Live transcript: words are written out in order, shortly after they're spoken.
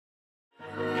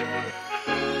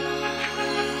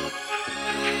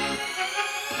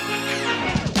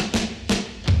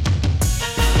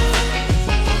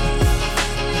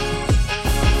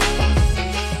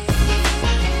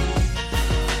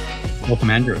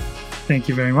Welcome, Andrew. Thank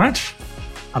you very much.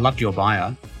 I loved your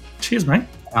bio. Cheers, mate.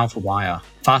 Powerful bio.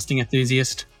 Fasting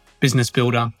enthusiast, business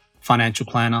builder, financial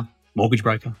planner, mortgage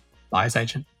broker, buyer's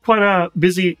agent. Quite a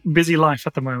busy life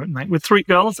at the moment, mate, with 3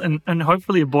 girls and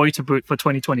hopefully a boy to boot for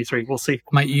 2023. We'll see.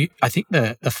 Mate, I think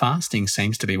the fasting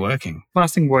seems to be working.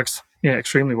 Fasting works,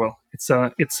 extremely well. It's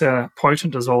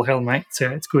potent as all hell, mate.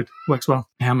 It's good. Works well.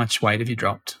 How much weight have you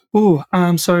dropped?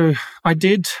 So I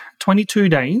did 22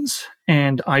 days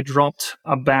and I dropped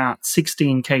about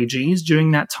 16 kgs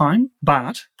during that time,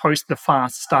 but post the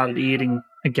fast started eating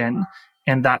again.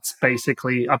 And that's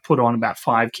basically, I put on about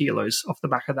 5 kilos off the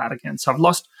back of that again. So I've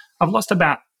lost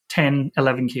about 10,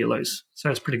 11 kilos. So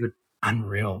it's pretty good.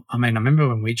 Unreal. I mean, I remember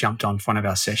when we jumped on one of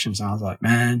our sessions and I was like,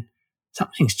 man,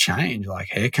 something's changed. Like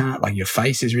haircut, like your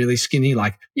face is really skinny.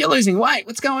 Like you're losing weight.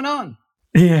 What's going on?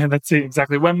 Yeah, that's it.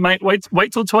 Exactly. When mate, wait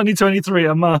till 2023.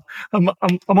 I'm on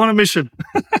a mission.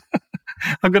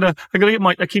 I gotta get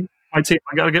my teeth.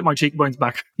 I gotta get my cheekbones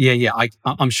back. Yeah.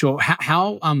 I'm sure.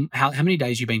 How many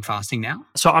days you been fasting now?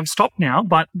 So I've stopped now,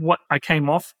 but what I came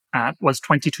off at was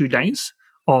 22 days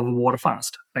of water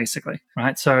fast, basically.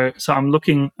 Right. So I'm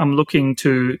looking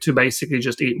to basically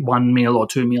just eat 1 meal or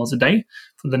 2 meals a day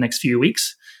for the next few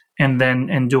weeks, and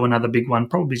do another big one.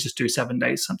 Probably just do 7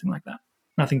 days, something like that.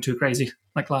 Nothing too crazy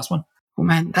like last one. Well,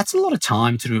 man, that's a lot of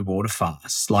time to do water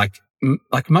fast. Like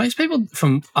most people,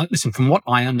 from what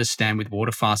I understand with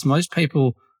water fast, most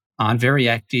people aren't very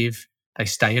active. They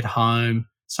stay at home.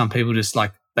 Some people just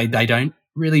they don't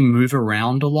really move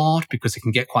around a lot because it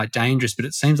can get quite dangerous. But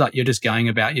it seems like you're just going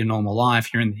about your normal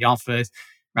life. You're in the office,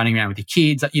 running around with your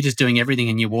kids. Like you're just doing everything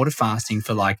and you're water fasting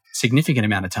for significant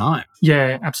amount of time.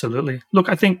 Yeah, absolutely. Look,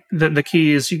 I think the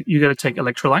key is you got to take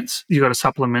electrolytes. You got to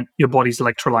supplement your body's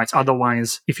electrolytes.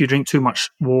 Otherwise, if you drink too much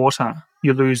water,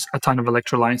 you lose a ton of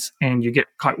electrolytes and you get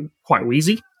quite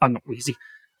wheezy. Not wheezy.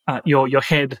 Your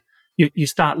head, you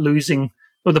start losing.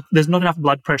 There's not enough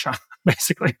blood pressure,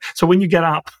 basically. So when you get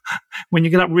up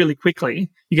really quickly,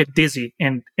 you get dizzy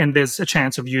and there's a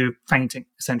chance of you fainting,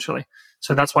 essentially.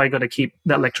 So that's why you got to keep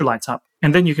the electrolytes up.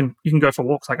 And then you can go for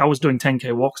walks. Like I was doing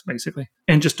 10K walks, basically,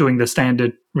 and just doing the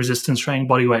standard resistance training,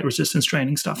 body weight resistance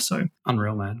training stuff. So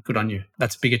unreal, man. Good on you.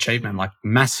 That's a big achievement,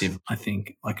 massive, I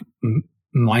think,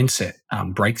 mindset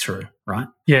breakthrough, right?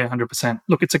 Yeah, 100%.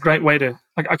 Look, it's a great way to.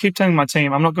 I keep telling my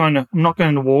team, I'm not going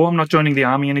to war. I'm not joining the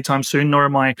army anytime soon. Nor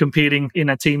am I competing in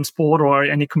a team sport or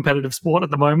any competitive sport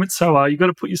at the moment. So you got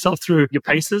to put yourself through your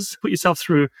paces, put yourself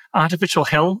through artificial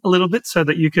hell a little bit, so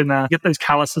that you can get those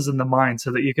calluses in the mind,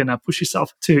 so that you can push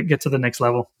yourself to get to the next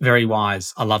level. Very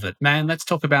wise. I love it, man. Let's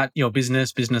talk about your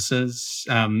businesses.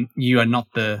 You are not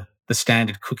the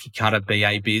standard cookie cutter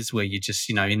BA biz where you're just,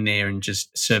 in there and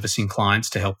just servicing clients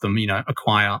to help them,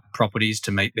 acquire properties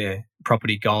to meet their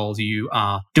property goals. You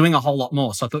are doing a whole lot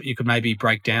more. So I thought you could maybe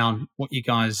break down what you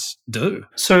guys do.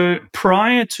 So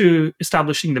prior to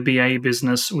establishing the BA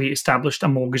business, we established a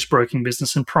mortgage broking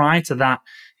business. And prior to that,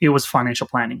 it was financial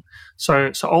planning.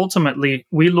 So ultimately,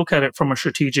 we look at it from a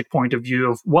strategic point of view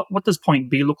of what does point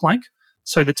B look like?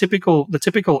 So the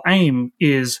typical aim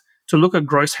is to look at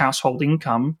gross household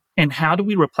income and how do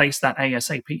we replace that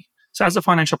ASAP? So as a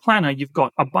financial planner, you've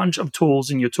got a bunch of tools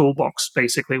in your toolbox,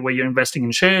 basically, where you're investing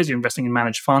in shares, you're investing in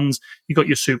managed funds, you've got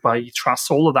your super, your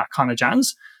trusts, all of that kind of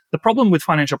jazz. The problem with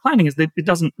financial planning is that it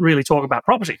doesn't really talk about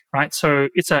property, right? So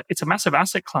it's a massive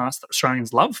asset class that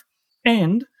Australians love,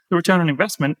 and the return on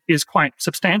investment is quite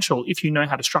substantial if you know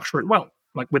how to structure it well,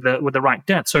 like with the right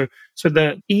debt. So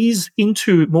the ease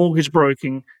into mortgage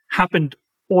broking happened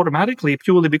automatically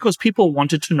purely because people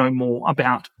wanted to know more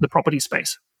about the property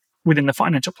space within the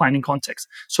financial planning context.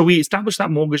 So we established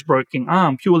that mortgage broking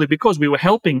arm purely because we were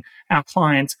helping our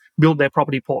clients build their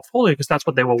property portfolio because that's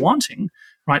what they were wanting,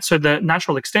 right? So the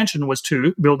natural extension was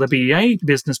to build a BA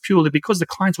business purely because the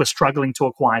clients were struggling to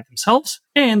acquire themselves,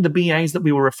 and the BAs that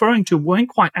we were referring to weren't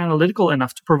quite analytical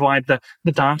enough to provide the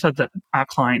data that our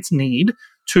clients need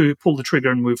to pull the trigger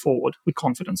and move forward with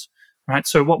confidence. Right.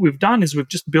 So what we've done is we've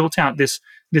just built out this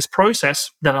process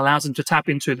that allows them to tap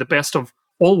into the best of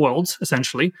all worlds,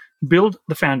 essentially, build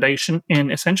the foundation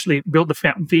and essentially build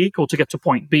the vehicle to get to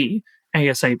point B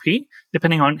ASAP,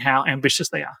 depending on how ambitious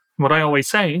they are. What I always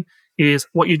say is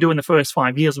what you do in the first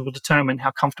 5 years will determine how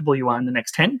comfortable you are in the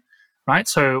next 10. Right.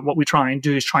 So what we try and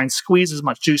do is try and squeeze as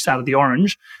much juice out of the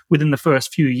orange within the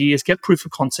first few years, get proof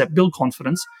of concept, build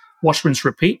confidence, wash, rinse,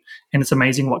 repeat. And it's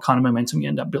amazing what kind of momentum you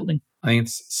end up building. I think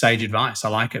it's sage advice. I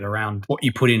like it around what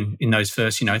you put in those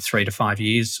first, 3 to 5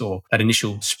 years or that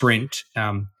initial sprint.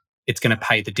 It's going to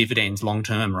pay the dividends long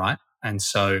term, right? And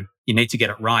so you need to get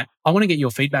it right. I want to get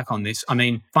your feedback on this. I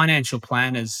mean, financial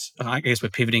planners, I guess we're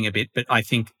pivoting a bit, but I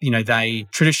think, they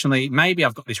traditionally, maybe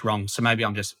I've got this wrong, so maybe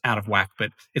I'm just out of whack,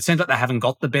 but it seems like they haven't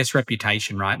got the best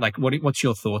reputation, right? Like what's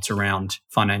your thoughts around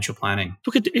financial planning?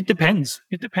 Look, it depends.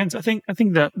 It depends. I think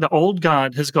the old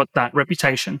guard has got that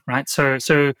reputation, right? So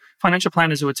financial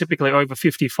planners who are typically over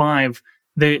 55,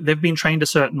 they've been trained a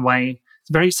certain way. It's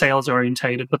very sales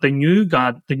orientated, but the new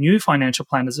guard, the new financial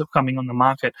planners that are coming on the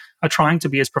market are trying to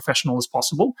be as professional as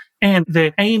possible, and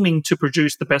they're aiming to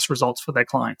produce the best results for their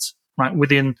clients, right?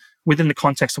 Within the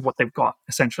context of what they've got,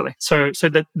 essentially. So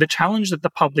the challenge that the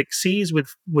public sees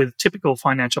with typical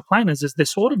financial planners is they're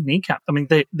sort of kneecapped. I mean,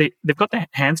 they've got their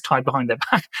hands tied behind their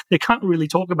back. They can't really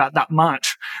talk about that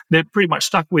much. They're pretty much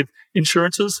stuck with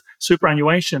insurances,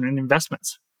 superannuation, and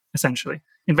investments, essentially.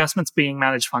 Investments being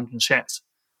managed funds and shares,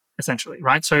 essentially,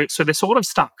 right? So they're sort of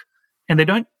stuck, and they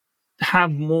don't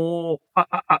have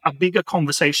a bigger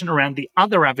conversation around the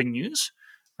other avenues,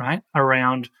 right?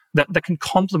 Around that can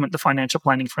complement the financial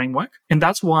planning framework, and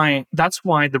that's why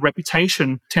the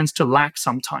reputation tends to lack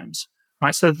sometimes,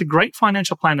 right? So the great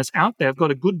financial planners out there have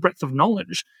got a good breadth of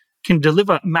knowledge, can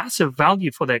deliver massive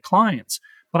value for their clients,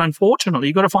 but unfortunately,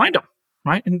 you got to find them.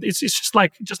 Right, and it's just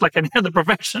like any other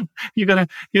profession. You gotta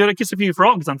kiss a few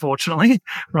frogs, unfortunately.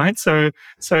 Right, so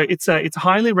it's a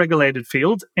highly regulated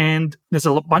field, and there's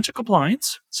a bunch of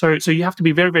compliance. So you have to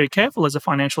be very, very careful as a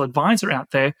financial advisor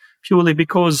out there, purely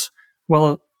because,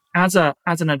 well, as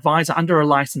an advisor under a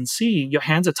licensee, your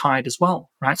hands are tied as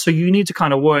well. Right, so you need to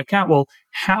kind of work out, well,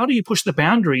 how do you push the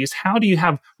boundaries? How do you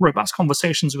have robust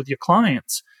conversations with your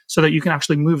clients so that you can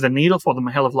actually move the needle for them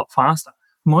a hell of a lot faster?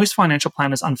 Most financial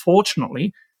planners,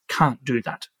 unfortunately, can't do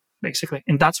that, basically.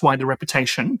 And that's why the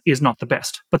reputation is not the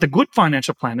best. But the good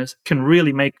financial planners can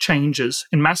really make changes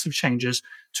and massive changes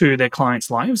to their clients'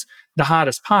 lives. The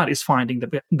hardest part is finding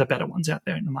the better ones out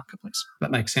there in the marketplace. That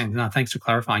makes sense. No, thanks for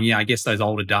clarifying. Yeah, I guess those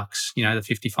older ducks, the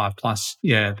 55 plus,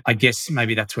 yeah, I guess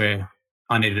maybe that's where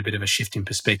I needed a bit of a shift in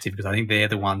perspective, because I think they're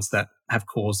the ones that have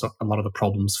caused a lot of the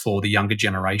problems for the younger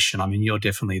generation. I mean, you're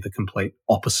definitely the complete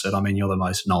opposite. I mean, you're the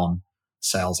most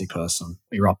salesy person.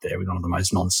 You're up there with one of the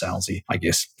most non-salesy, I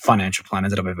guess, financial planners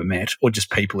that I've ever met, or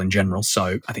just people in general.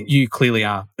 So I think you clearly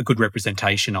are a good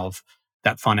representation of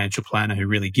that financial planner who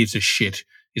really gives a shit,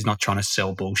 is not trying to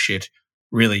sell bullshit,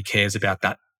 really cares about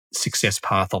that success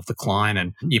path of the client,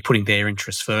 and you're putting their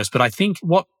interests first. But I think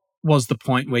what was the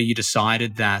point where you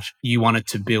decided that you wanted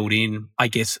to build in, I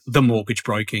guess, the mortgage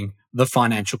broking, the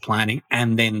financial planning,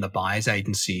 and then the buyer's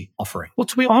agency offering? Well,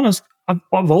 to be honest,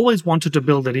 I've always wanted to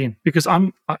build it in, because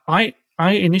I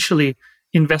initially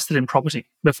invested in property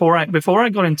before I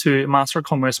got into Master of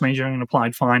Commerce, majoring in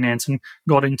applied finance, and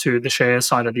got into the share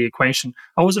side of the equation.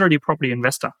 I was already a property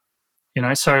investor,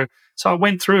 So I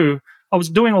went through. I was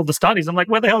doing all the studies. I'm like,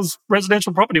 where the hell's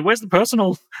residential property? Where's the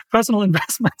personal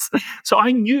investments? So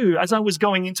I knew, as I was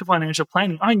going into financial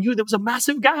planning, I knew there was a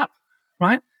massive gap.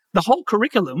 Right, the whole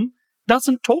curriculum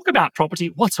doesn't talk about property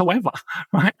whatsoever,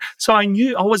 right? So I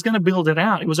knew I was going to build it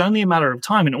out. It was only a matter of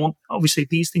time, and obviously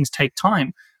these things take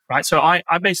time, right? So I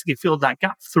basically filled that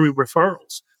gap through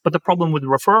referrals. But the problem with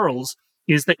referrals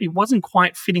is that it wasn't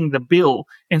quite fitting the bill,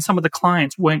 and some of the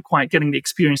clients weren't quite getting the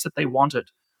experience that they wanted,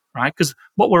 right? Because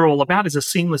what we're all about is a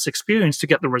seamless experience to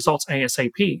get the results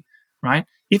ASAP, right?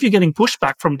 If you're getting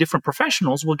pushback from different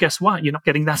professionals, well, guess what? You're not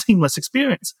getting that seamless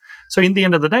experience. So in the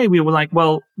end of the day, we were like,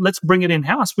 well, let's bring it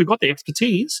in-house. We've got the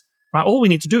expertise, right? All we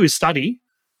need to do is study.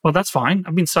 Well, that's fine.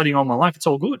 I've been studying all my life. It's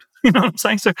all good. You know what I'm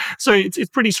saying? So it's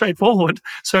pretty straightforward.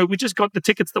 So we just got the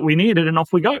tickets that we needed, and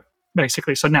off we go,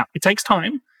 basically. So now it takes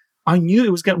time. I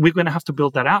knew we're going to have to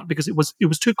build that out, because it was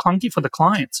too clunky for the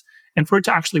clients. And for it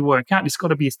to actually work out, it's got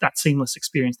to be that seamless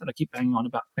experience that I keep banging on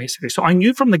about, basically. So I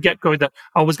knew from the get-go that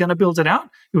I was going to build it out.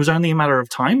 It was only a matter of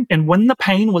time. And when the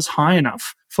pain was high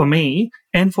enough for me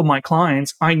and for my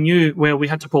clients, I knew where we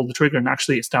had to pull the trigger and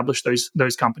actually establish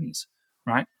those companies,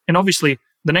 right? And obviously,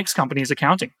 the next company is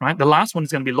accounting, right? The last one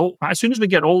is going to be law. Right? As soon as we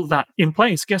get all of that in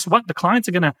place, guess what? The clients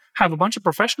are going to have a bunch of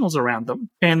professionals around them,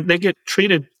 and they get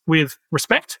treated with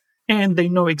respect, and they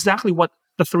know exactly what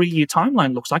the 3-year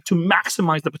timeline looks like to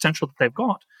maximize the potential that they've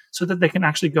got, so that they can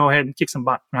actually go ahead and kick some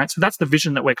butt, right? So that's the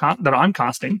vision that I'm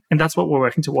casting, and that's what we're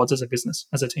working towards as a business,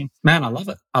 as a team. Man, I love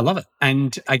it.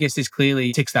 And I guess this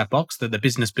clearly ticks that box, the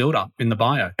business builder in the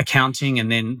bio, accounting,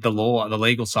 and then the law, the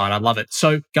legal side. I love it.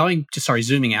 So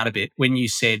zooming out a bit, when you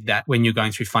said that when you're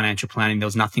going through financial planning, there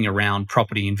was nothing around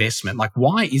property investment, like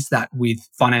why is that with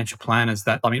financial planners?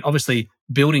 That, I mean, obviously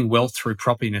building wealth through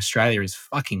property in Australia is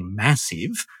fucking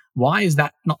massive. Why is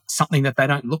that not something that they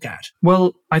don't look at?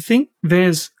 Well, I think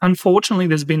unfortunately,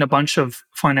 there's been a bunch of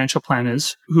financial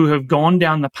planners who have gone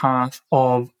down the path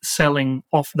of selling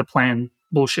off the plan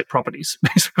bullshit properties,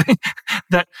 basically,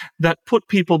 that put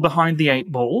people behind the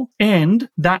eight ball, and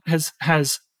that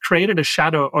has created a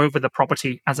shadow over the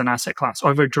property as an asset class,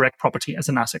 over direct property as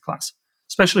an asset class,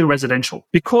 especially residential,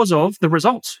 because of the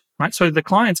results, right? So the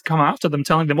clients come after them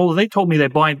telling them, well, they told me to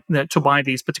buy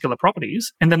these particular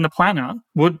properties, and then the planner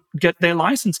would get their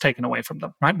license taken away from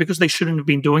them, right? Because they shouldn't have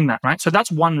been doing that, right? So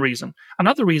that's one reason.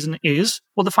 Another reason is,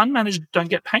 well, the fund managers don't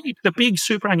get paid. The big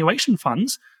superannuation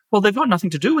funds, well, they've got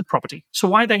nothing to do with property. So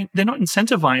why they're not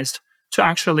incentivized to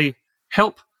actually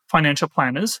help financial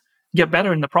planners get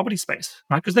better in the property space,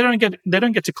 right? Because they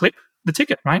don't get to clip the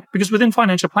ticket, right? Because within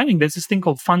financial planning, there's this thing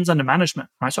called funds under management,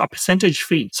 right? So a percentage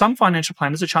fee. Some financial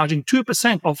planners are charging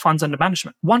 2% of funds under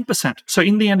management, 1%. So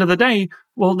in the end of the day,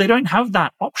 well, they don't have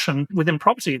that option within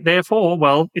property. Therefore,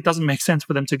 well, it doesn't make sense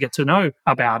for them to get to know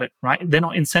about it, right? They're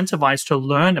not incentivized to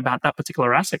learn about that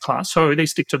particular asset class. So they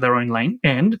stick to their own lane,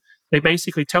 and they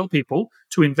basically tell people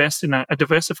to invest in a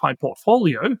diversified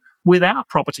portfolio without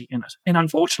property in it. And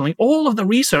unfortunately, all of the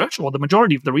research, or the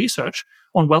majority of the research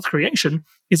on wealth creation,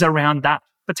 is around that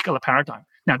particular paradigm.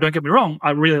 Now, don't get me wrong,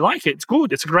 I really like it. It's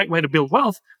good. It's a great way to build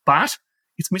wealth, but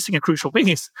it's missing a crucial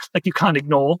piece. Like, you can't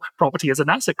ignore property as an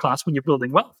asset class when you're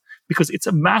building wealth, because it's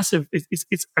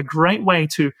it's a great way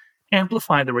to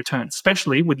amplify the return,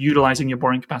 especially with utilizing your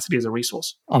borrowing capacity as a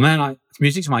resource. Oh man, it's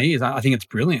music to my ears. I think it's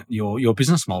brilliant. Your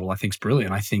business model, I think, is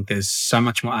brilliant. I think there's so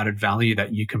much more added value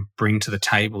that you can bring to the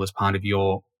table as part of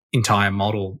your entire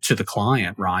model to the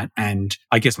client, right? And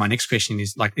I guess my next question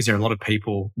is, like, is there a lot of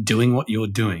people doing what you're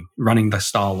doing, running the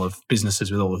style of businesses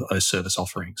with all of those service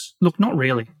offerings? Look, not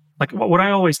really. Like, what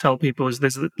I always tell people is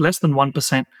there's less than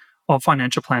 1% of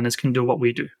financial planners can do what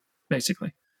we do,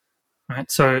 basically. Right.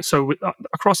 So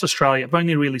across Australia, I've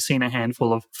only really seen a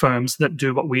handful of firms that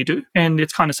do what we do. And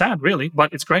it's kind of sad, really,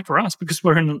 but it's great for us because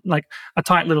we're in like a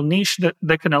tight little niche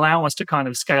that can allow us to kind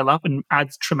of scale up and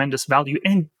add tremendous value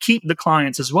and keep the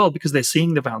clients as well, because they're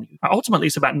seeing the value. Ultimately,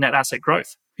 it's about net asset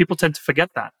growth. People tend to forget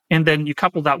that. And then you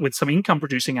couple that with some income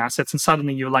producing assets, and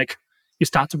suddenly you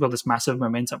start to build this massive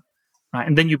momentum. Right.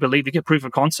 And then you get proof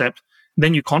of concept,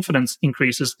 then your confidence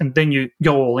increases, and then you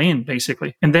go all in,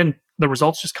 basically. And then the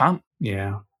results just come.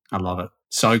 Yeah, I love it.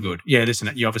 So good. Yeah,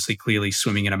 listen, you're obviously clearly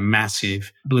swimming in a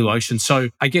massive blue ocean. So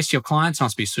I guess your clients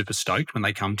must be super stoked when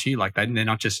they come to you. Like, they're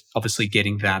not just obviously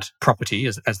getting that property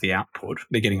as the output.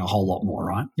 They're getting a whole lot more,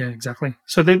 right? Yeah, exactly.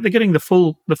 So they're getting the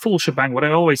full shebang. What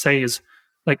I always say is,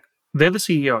 like, they're the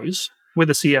CEOs, we're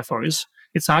the CFOs.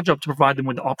 It's our job to provide them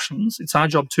with the options. It's our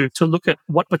job to look at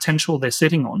what potential they're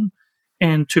sitting on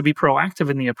and to be proactive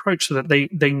in the approach so that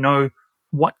they know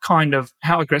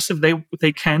how aggressive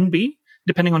they can be,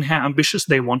 depending on how ambitious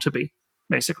they want to be,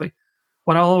 basically.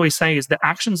 What I'll always say is the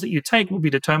actions that you take will be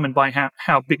determined by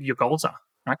how big your goals are,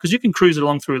 right? Because you can cruise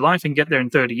along through life and get there in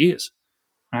 30 years,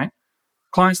 right?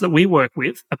 Clients that we work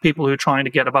with are people who are trying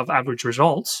to get above average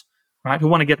results, right? Who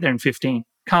want to get there in 15,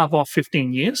 carve off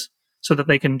 15 years so that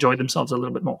they can enjoy themselves a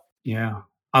little bit more. Yeah.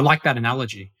 I like that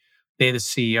analogy. They're the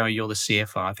CEO, you're the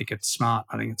CFO. I think it's smart.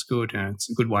 I think it's good. And it's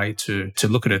a good way to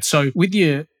look at it. So with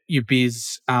your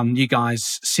biz, you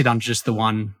guys sit under just the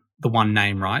one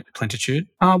name, right? Plentitude?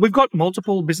 We've got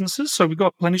multiple businesses. So we've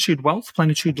got Plentitude Wealth,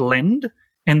 Plentitude Lend,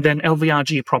 and then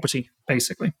LVRG Property,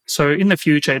 basically. So in the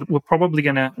future, we're probably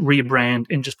going to rebrand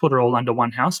and just put it all under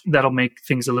one house. That'll make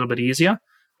things a little bit easier.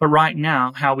 But right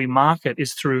now, how we market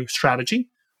is through strategy,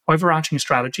 overarching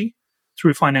strategy,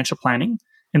 through financial planning.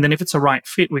 And then if it's a right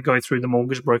fit, we go through the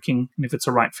mortgage broking. And if it's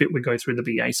a right fit, we go through the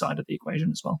BA side of the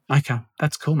equation as well. Okay.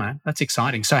 That's cool, man. That's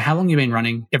exciting. So how long have you been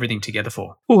running everything together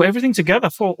for? Oh, everything together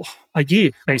for a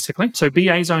year, basically. So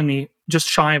BA is only just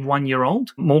shy of 1 year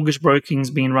old. Mortgage broking's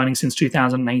been running since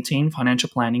 2018. Financial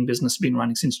planning business has been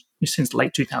running since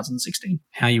late 2016.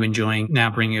 How are you enjoying now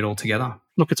bringing it all together?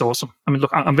 Look, it's awesome. I mean, look,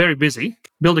 I'm very busy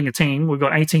building a team. We've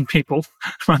got 18 people,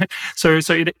 right? So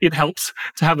it helps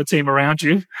to have a team around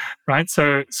you, right?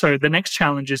 So the next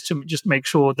challenge is to just make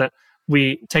sure that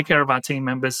we take care of our team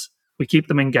members, we keep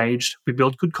them engaged, we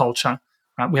build good culture,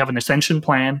 right? We have an ascension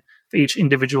plan for each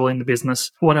individual in the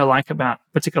business. What I like about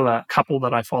a particular couple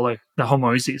that I follow, the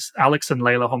Hormozi's, Alex and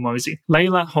Layla Hormozi.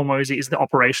 Layla Hormozi is the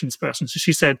operations person. So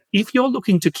she said, if you're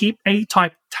looking to keep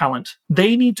A-type talent,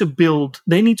 they need to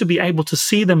be able to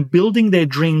see them building their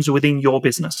dreams within your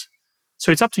business.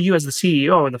 So it's up to you as the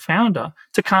CEO or the founder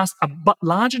to cast a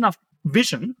large enough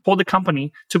vision for the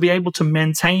company to be able to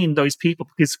maintain those people.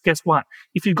 Because guess what?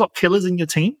 If you've got killers in your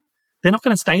team, they're not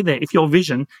going to stay there if your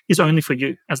vision is only for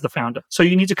you as the founder. So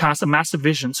you need to cast a massive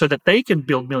vision so that they can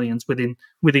build millions within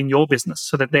your business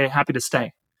so that they're happy to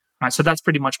stay. Right? So that's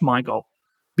pretty much my goal.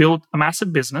 Build a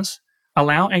massive business,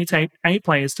 allow A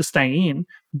players to stay in,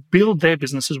 build their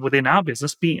businesses within our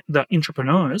business, be the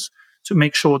entrepreneurs, to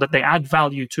make sure that they add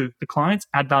value to the clients,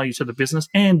 add value to the business,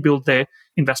 and build their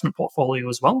investment portfolio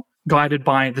as well, guided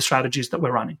by the strategies that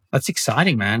we're running. That's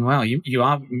exciting, man. Wow, you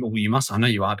must, I know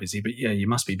you are busy, but yeah, you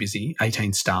must be busy.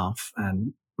 18 staff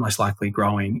and most likely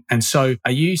growing. And so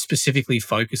are you specifically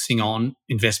focusing on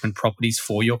investment properties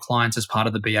for your clients as part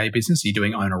of the BA business? Are you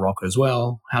doing owner rock as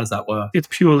well? How does that work? It's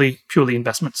purely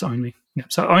investments only. Yeah.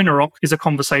 So owner rock is a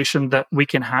conversation that we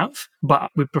can have,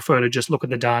 but we prefer to just look at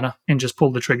the data and just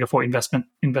pull the trigger for investment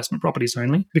properties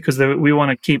only, because we want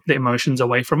to keep the emotions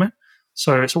away from it.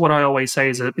 So what I always say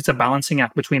is it's a balancing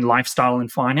act between lifestyle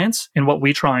and finance. And what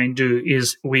we try and do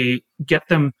is we get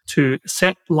them to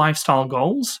set lifestyle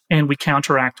goals and we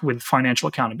counteract with financial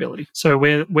accountability. So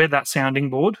we're that sounding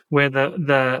board, we're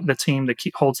the team that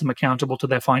holds them accountable to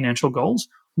their financial goals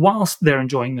whilst they're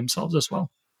enjoying themselves as well,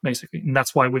 basically. And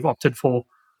that's why we've opted for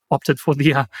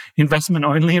the investment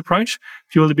only approach,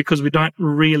 purely because we don't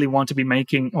really want to be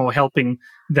making or helping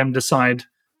them decide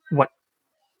what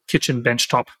kitchen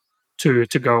benchtop to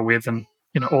go with, and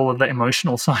all of the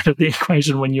emotional side of the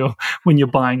equation when you're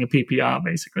buying a PPR,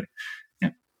 basically.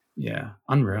 Yeah,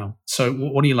 unreal. So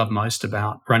what do you love most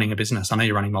about running a business? I know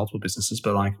you're running multiple businesses,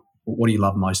 but like, what do you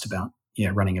love most about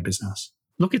running a business?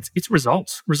 Look, it's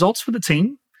results for the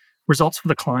team, results for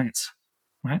the clients,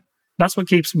 right? That's what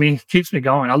keeps me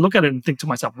going. I look at it and think to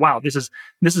myself, wow, this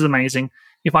is amazing.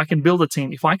 If I can build a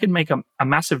team, if I can make a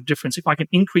massive difference, if I can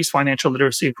increase financial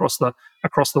literacy across the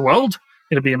world,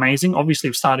 it'll be amazing.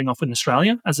 Obviously, starting off in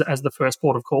Australia as the first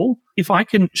port of call. If I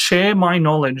can share my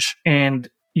knowledge and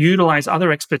utilize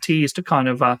other expertise to kind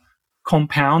of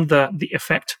compound the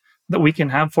effect that we can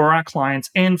have for our clients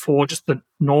and for just the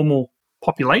normal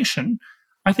population,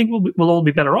 I think we'll all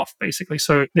be better off, basically.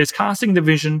 So there's casting the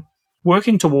vision,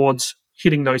 working towards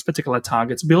hitting those particular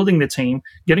targets, building the team,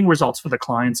 getting results for the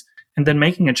clients, and then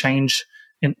making a change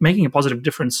and making a positive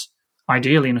difference,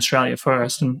 ideally in Australia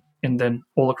first, and then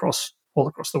all across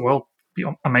the world. It'd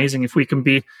be amazing if we can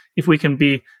be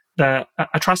a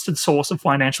trusted source of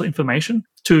financial information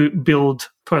to build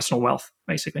personal wealth,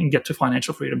 basically, and get to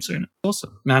financial freedom sooner.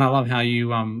 Awesome, man. I love how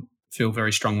you feel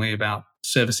very strongly about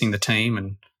servicing the team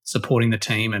and supporting the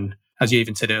team, and as you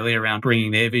even said earlier, around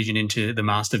bringing their vision into the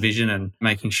master vision and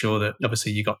making sure that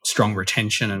obviously you got strong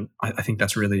retention. And I think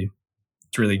it's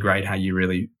really great how you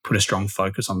really put a strong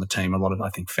focus on the team. A lot of, I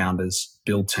think, founders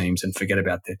build teams and forget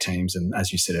about their teams. And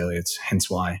as you said earlier, it's hence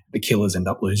why the killers end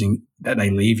up losing, that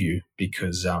they leave you,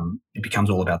 because it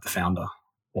becomes all about the founder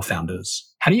or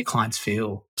founders. How do your clients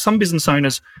feel? Some business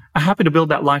owners are happy to build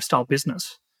that lifestyle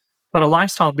business, but a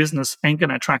lifestyle business ain't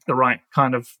going to attract the right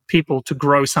kind of people to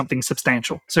grow something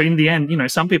substantial. So in the end,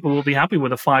 some people will be happy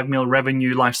with a 5 mil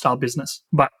revenue lifestyle business.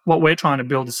 But what we're trying to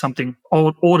build is something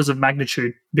orders of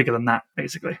magnitude bigger than that,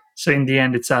 basically. So in the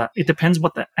end, it depends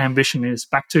what the ambition is.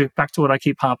 Back to what I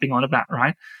keep harping on about,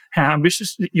 right? How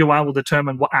ambitious you are will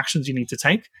determine what actions you need to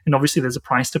take. And obviously there's a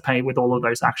price to pay with all of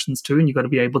those actions too. And you've got to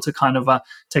be able to kind of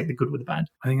take the good with the bad.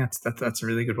 I think that's a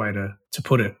really good way to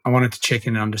put it. I wanted to check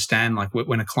in and understand, like,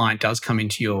 when a client does come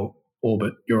into your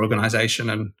orbit, your organization,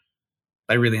 and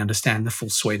they really understand the full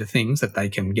suite of things that they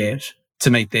can get to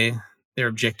meet their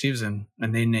objectives and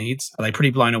their needs. Are they pretty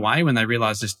blown away when they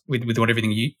realize just with what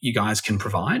everything you guys can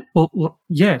provide? Well,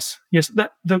 yes.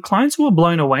 The clients who are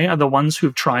blown away are the ones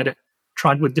who've tried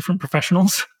with different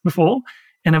professionals before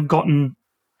and have gotten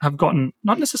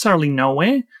not necessarily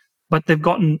nowhere, but they've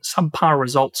gotten subpar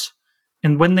results.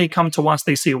 And when they come to us,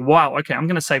 they see, wow, okay, I'm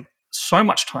going to save so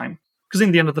much time. Because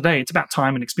in the end of the day, it's about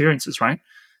time and experiences, right?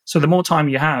 So the more time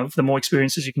you have, the more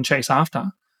experiences you can chase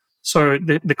after. So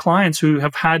the clients who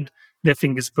have had their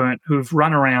fingers burnt, who've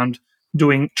run around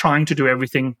trying to do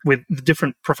everything with the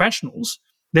different professionals,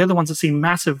 they're the ones that see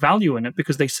massive value in it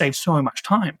because they save so much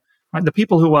time. Right? The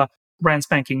people who are brand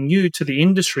spanking new to the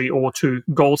industry or to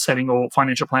goal setting or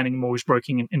financial planning, mortgage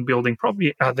broking, and building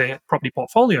their property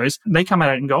portfolios, they come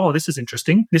at it and go, oh, this is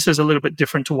interesting. This is a little bit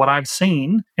different to what I've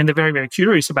seen. And they're very, very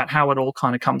curious about how it all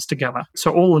kind of comes together.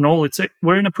 So all in all,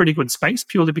 we're in a pretty good space,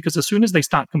 purely because as soon as they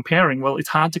start comparing, well, it's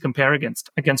hard to compare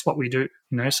against what we do.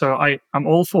 So I'm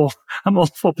all for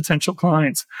potential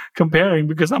clients comparing,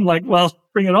 because I'm like, well,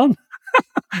 bring it on.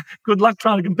 Good luck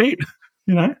trying to compete,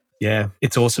 Yeah,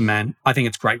 it's awesome, man. I think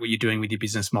it's great what you're doing with your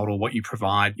business model, what you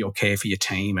provide, your care for your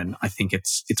team, and I think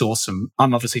it's awesome.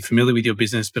 I'm obviously familiar with your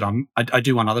business, but I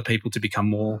do want other people to become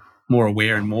more more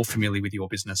aware and more familiar with your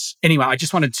business. Anyway, I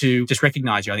just wanted to just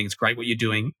recognize you. I think it's great what you're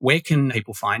doing. Where can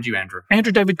people find you, Andrew?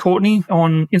 Andrew David Courtney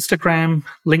on Instagram,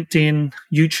 LinkedIn,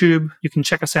 YouTube. You can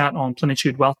check us out on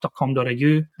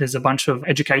plenitudewealth.com.au. There's a bunch of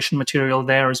education material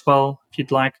there as well. If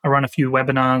you'd like, I run a few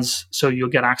webinars, so you'll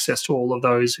get access to all of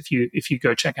those if you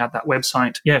go check out that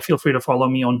website. Yeah, feel free to follow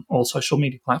me on all social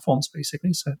media platforms,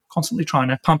 basically. So constantly trying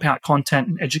to pump out content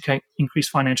and educate, increase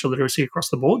financial literacy across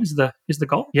the board is the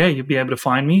goal. Yeah, you'll be able to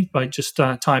find me by just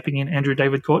typing in Andrew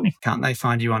David Courtney. Can't they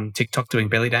find you on TikTok doing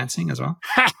belly dancing as well?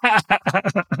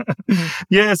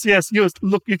 Yes.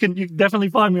 Look, you can definitely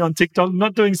find me on TikTok. I'm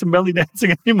not doing some belly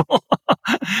dancing anymore.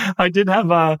 I did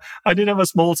have a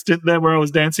small stint there where I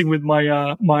was dancing with my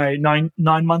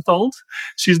 9-month-old.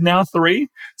 She's now 3,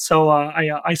 so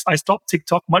I stopped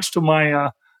TikTok, much to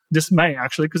my dismay,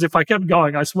 actually, because if I kept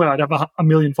going, I swear I'd have a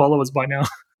million followers by now.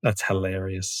 That's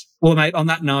hilarious. Well, mate, on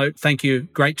that note, thank you.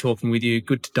 Great talking with you.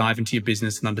 Good to dive into your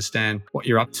business and understand what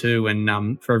you're up to.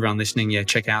 And for everyone listening,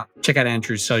 check out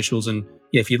Andrew's socials. And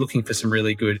if you're looking for some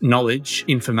really good knowledge,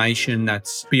 information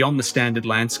that's beyond the standard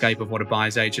landscape of what a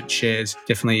buyer's agent shares,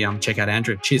 definitely check out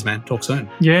Andrew. Cheers, man. Talk soon.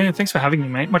 Yeah, thanks for having me,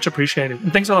 mate. Much appreciated.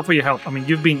 And thanks a lot for your help. I mean,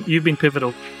 you've been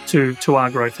pivotal to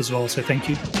our growth as well. So thank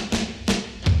you.